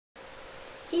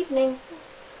evening.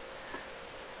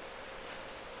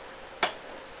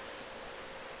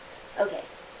 Okay,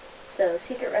 so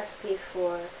secret recipe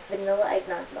for vanilla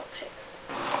eggnog milkshakes.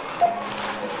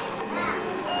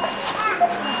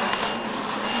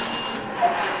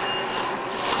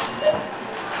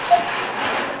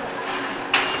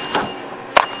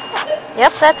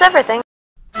 Yep, that's everything.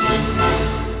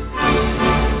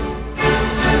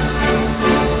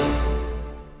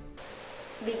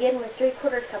 Begin with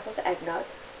 3/4 cup of eggnog,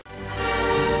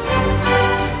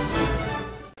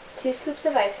 2 scoops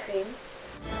of ice cream,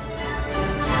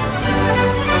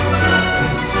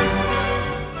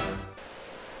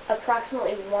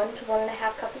 approximately 1 to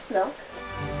 1.5 cups of milk,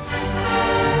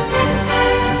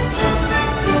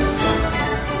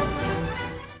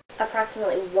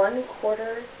 approximately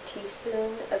 1/4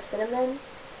 teaspoon of cinnamon,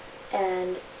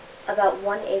 and about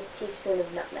 1/8 teaspoon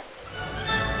of nutmeg.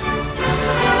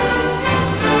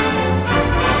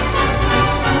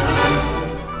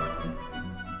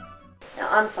 Now,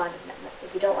 I'm fond of nutmeg.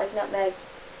 If you don't like nutmeg,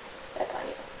 that's on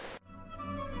you.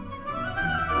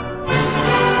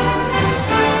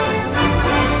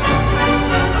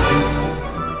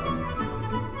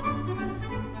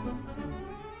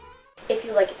 If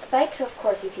you like it spiked, of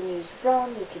course you can use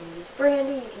rum, you can use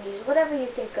brandy, you can use whatever you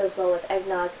think goes well with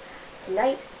eggnog.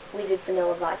 Tonight, we did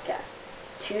vanilla vodka.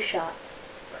 2 shots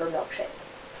per milkshake,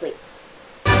 please.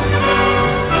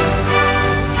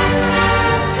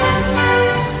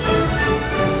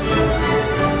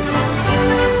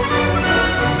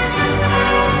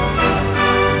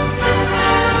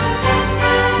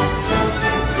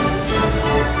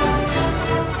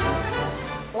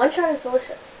 One shot is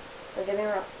delicious, don't get me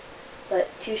wrong, but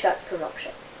 2 shots per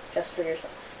milkshake, just for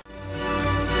yourself.